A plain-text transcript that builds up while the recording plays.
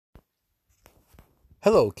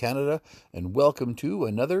Hello, Canada, and welcome to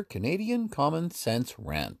another Canadian Common Sense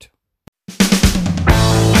Rant. This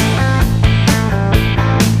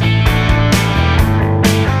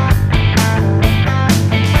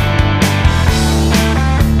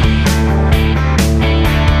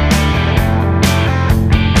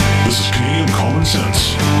is Canadian Common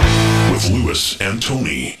Sense with Lewis and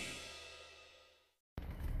Tony.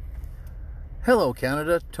 Hello,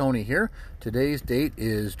 Canada. Tony here. Today's date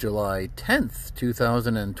is July 10th,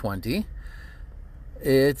 2020.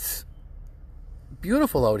 It's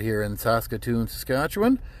beautiful out here in Saskatoon,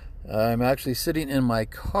 Saskatchewan. I'm actually sitting in my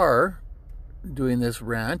car doing this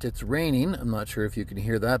rant. It's raining. I'm not sure if you can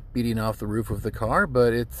hear that beating off the roof of the car,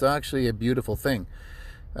 but it's actually a beautiful thing.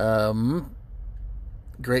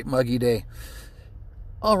 Great muggy day.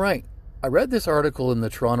 All right. I read this article in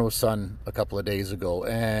the Toronto Sun a couple of days ago,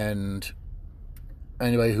 and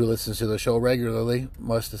anybody who listens to the show regularly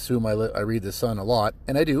must assume I read the Sun a lot,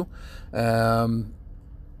 and I do.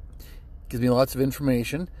 Gives me lots of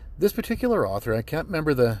information. This particular author, I can't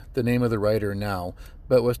remember the name of the writer now,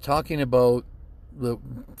 but was talking about the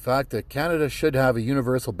fact that Canada should have a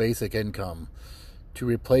universal basic income to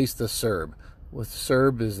replace the CERB. With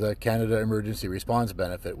CERB is the Canada Emergency Response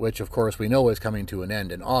Benefit, which of course we know is coming to an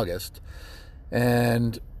end in August.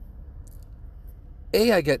 And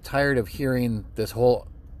I get tired of hearing this whole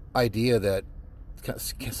idea that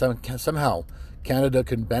somehow Canada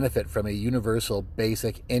can benefit from a universal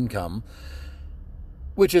basic income,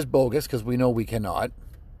 which is bogus because we know we cannot.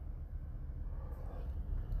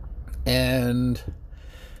 And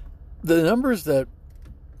the numbers that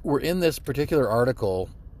were in this particular article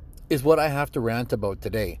is what I have to rant about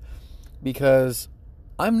today, because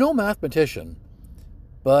I'm no mathematician,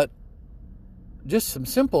 but just some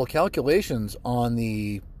simple calculations on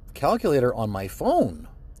the calculator on my phone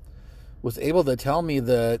was able to tell me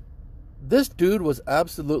that this dude was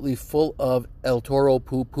absolutely full of El Toro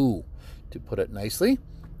poo-poo, to put it nicely.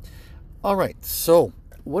 All right, so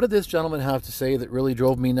what did this gentleman have to say that really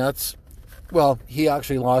drove me nuts? Well, he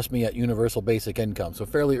actually lost me at universal basic income, so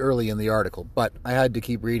fairly early in the article, but I had to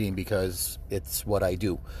keep reading because it's what I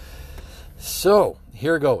do. So,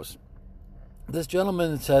 here goes. This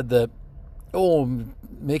gentleman said that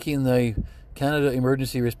making the Canada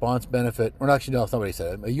Emergency Response Benefit, or actually, no, somebody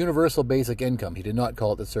said it, a universal basic income. He did not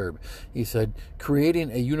call it the CERB. He said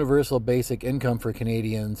creating a universal basic income for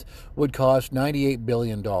Canadians would cost $98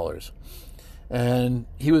 billion. And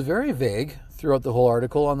he was very vague throughout the whole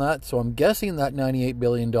article on that, so I'm guessing that $98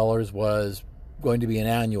 billion was going to be an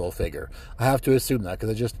annual figure. I have to assume that because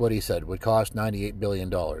it's just what he said, would cost $98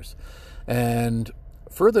 billion. And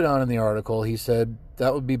further down in the article, he said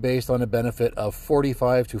that would be based on a benefit of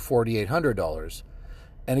 $4,500 to $4,800.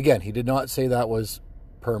 And again, he did not say that was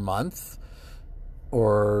per month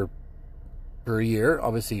or per year.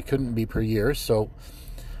 Obviously, it couldn't be per year, so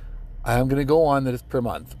I'm going to go on that it's per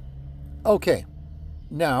month. Okay,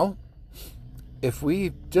 now, if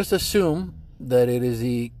we just assume that it is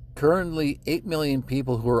the currently 8 million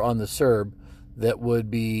people who are on the CERB that would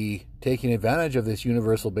be taking advantage of this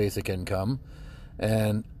universal basic income,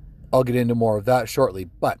 and I'll get into more of that shortly.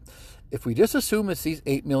 But if we just assume it's these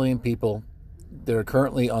 8 million people that are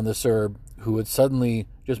currently on the CERB who would suddenly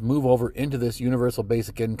just move over into this universal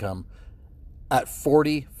basic income at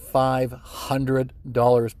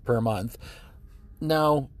 $4,500 per month.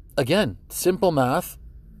 Now, again, simple math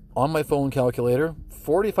on my phone calculator,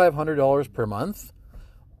 $4,500 per month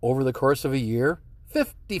over the course of a year,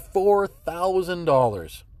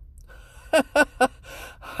 $54,000.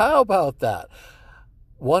 How about that?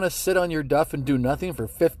 Want to sit on your duff and do nothing for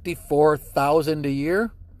 $54,000 a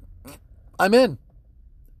year? I'm in.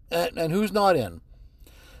 And who's not in?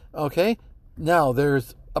 Okay. Now,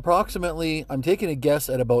 there's approximately, I'm taking a guess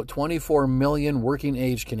at about 24 million working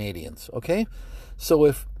age Canadians. Okay. So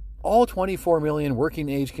if all 24 million working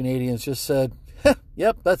age Canadians just said,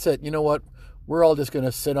 yep, that's it. You know what? We're all just going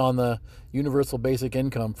to sit on the universal basic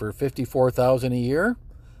income for $54,000 a year.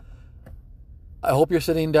 I hope you're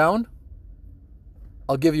sitting down.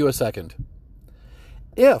 I'll give you a second.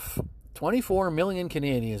 If 24 million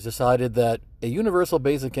Canadians decided that a universal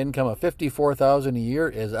basic income of $54,000 a year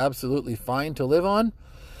is absolutely fine to live on,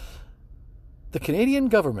 the Canadian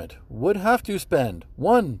government would have to spend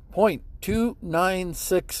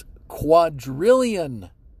 $1.296 quadrillion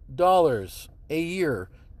a year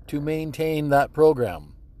to maintain that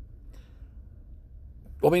program.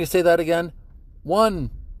 Want me to say that again?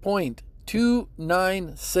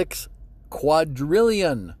 $1.296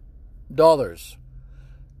 quadrillion.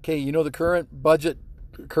 Okay, you know the current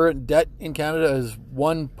debt in Canada is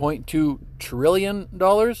 $1.2 trillion.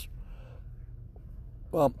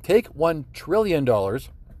 Well, take $1 trillion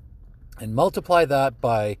and multiply that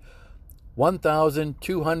by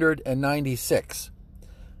 1,296.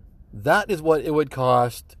 That is what it would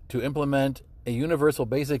cost to implement a universal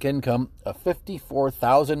basic income of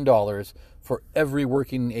 $54,000 for every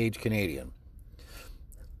working age Canadian.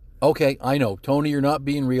 Okay, I know, Tony, you're not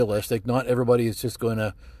being realistic. Not everybody is just going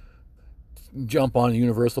to jump on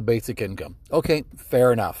universal basic income. Okay,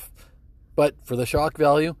 fair enough. But for the shock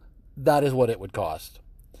value, that is what it would cost.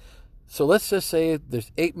 So let's just say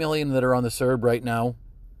there's 8 million that are on the CERB right now.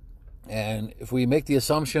 And if we make the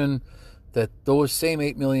assumption that those same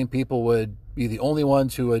 8 million people would be the only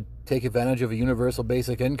ones who would take advantage of a universal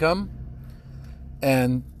basic income,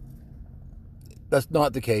 and that's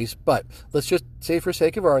not the case, but let's just say for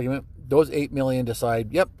sake of argument, those 8 million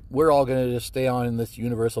decide, yep, we're all going to just stay on in this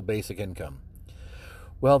universal basic income.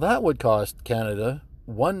 Well, that would cost Canada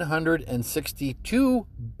 $162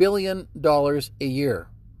 billion a year.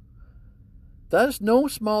 That is no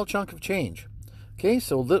small chunk of change. Okay,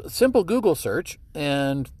 so simple Google search,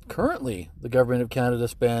 and currently the Government of Canada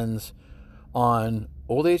spends on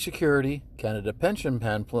old age security, Canada pension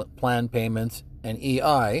plan payments, and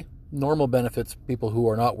EI, normal benefits people who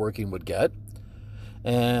are not working would get.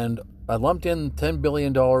 And I lumped in $10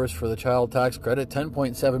 billion for the child tax credit,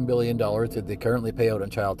 $10.7 billion that they currently pay out on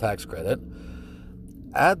child tax credit.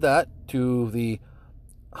 Add that to the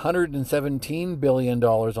 $117 billion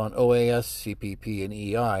on OAS, CPP, and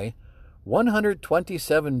EI.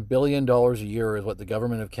 $127 billion a year is what the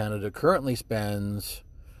Government of Canada currently spends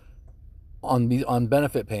on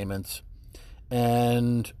benefit payments,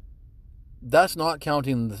 and that's not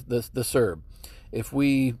counting the CERB. If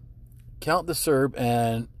we count the CERB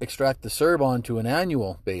and extract the CERB onto an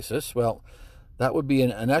annual basis, well, that would be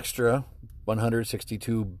an extra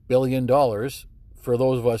 $162 billion for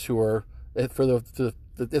those of us who are, if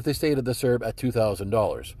they stayed at the CERB at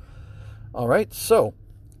 $2,000. All right, so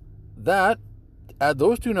add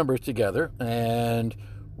those two numbers together, and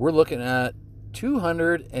we're looking at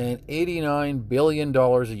 $289 billion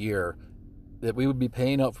a year that we would be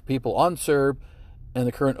paying out for people on CERB and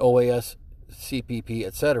the current OAS, CPP,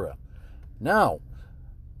 etc. Now,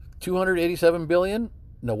 $287 billion.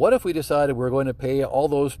 Now, what if we decided we're going to pay all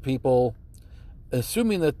those people,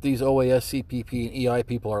 assuming that these OAS, CPP, and EI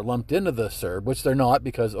people are lumped into the CERB, which they're not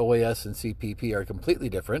because OAS and CPP are completely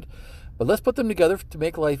different, but let's put them together to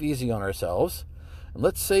make life easy on ourselves. And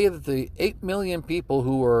let's say that the 8 million people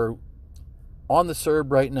who are on the CERB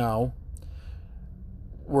right now,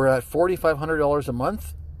 we're at $4,500 a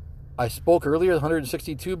month. I spoke earlier,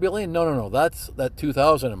 $162 billion. No, that's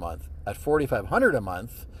 $2,000 a month. At $4,500 a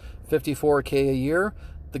month, $54K a year,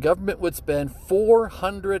 the government would spend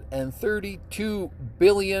 $432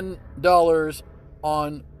 billion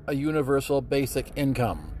on a universal basic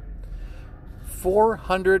income.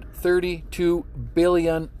 $432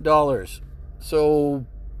 billion. So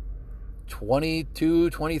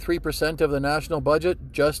 23% of the national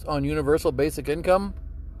budget just on universal basic income?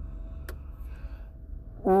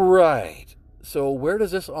 Right. So where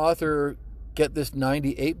does this author get this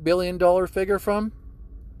 $98 billion figure from?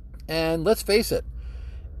 And let's face it,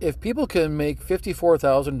 if people can make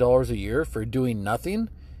 $54,000 a year for doing nothing,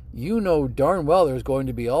 you know darn well there's going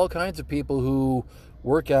to be all kinds of people who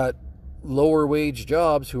work at lower wage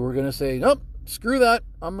jobs who are going to say, nope, screw that.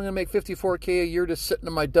 I'm going to make $54K a year just sitting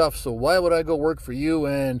in my duff. So why would I go work for you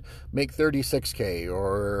and make $36K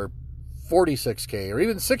or $46K or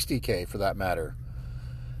even $60K for that matter?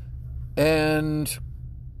 And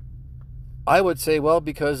I would say, well,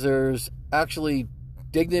 because there's actually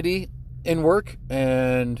dignity in work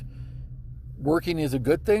and working is a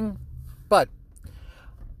good thing. But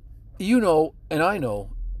you know, and I know,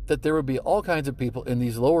 that there would be all kinds of people in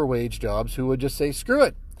these lower wage jobs who would just say, screw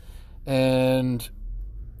it. And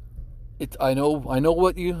I know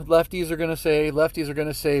what you lefties are going to say. Lefties are going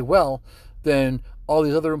to say, well, then all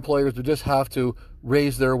these other employers would just have to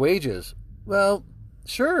raise their wages. Well,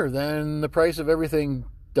 sure, then the price of everything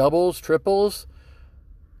doubles, triples.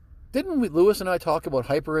 Didn't Lewis and I talk about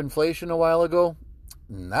hyperinflation a while ago?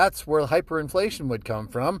 And that's where hyperinflation would come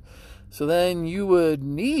from. So then you would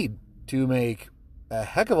need to make a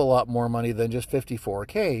heck of a lot more money than just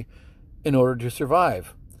 $54K in order to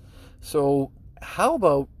survive. So how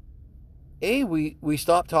about, A, we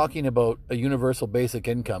stop talking about a universal basic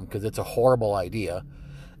income because it's a horrible idea.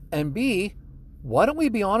 And B, why don't we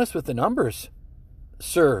be honest with the numbers,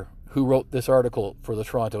 sir, who wrote this article for the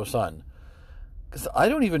Toronto Sun? Because I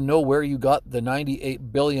don't even know where you got the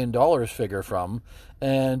 $98 billion figure from.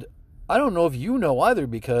 And I don't know if you know either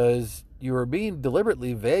because you were being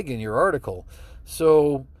deliberately vague in your article.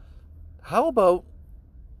 So how about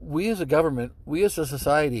we as a government, we as a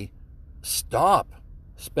society, stop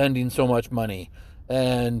spending so much money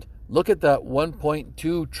and look at that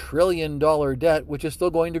 $1.2 trillion debt, which is still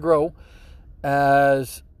going to grow,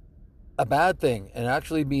 as a bad thing, and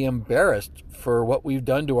actually be embarrassed for what we've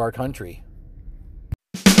done to our country.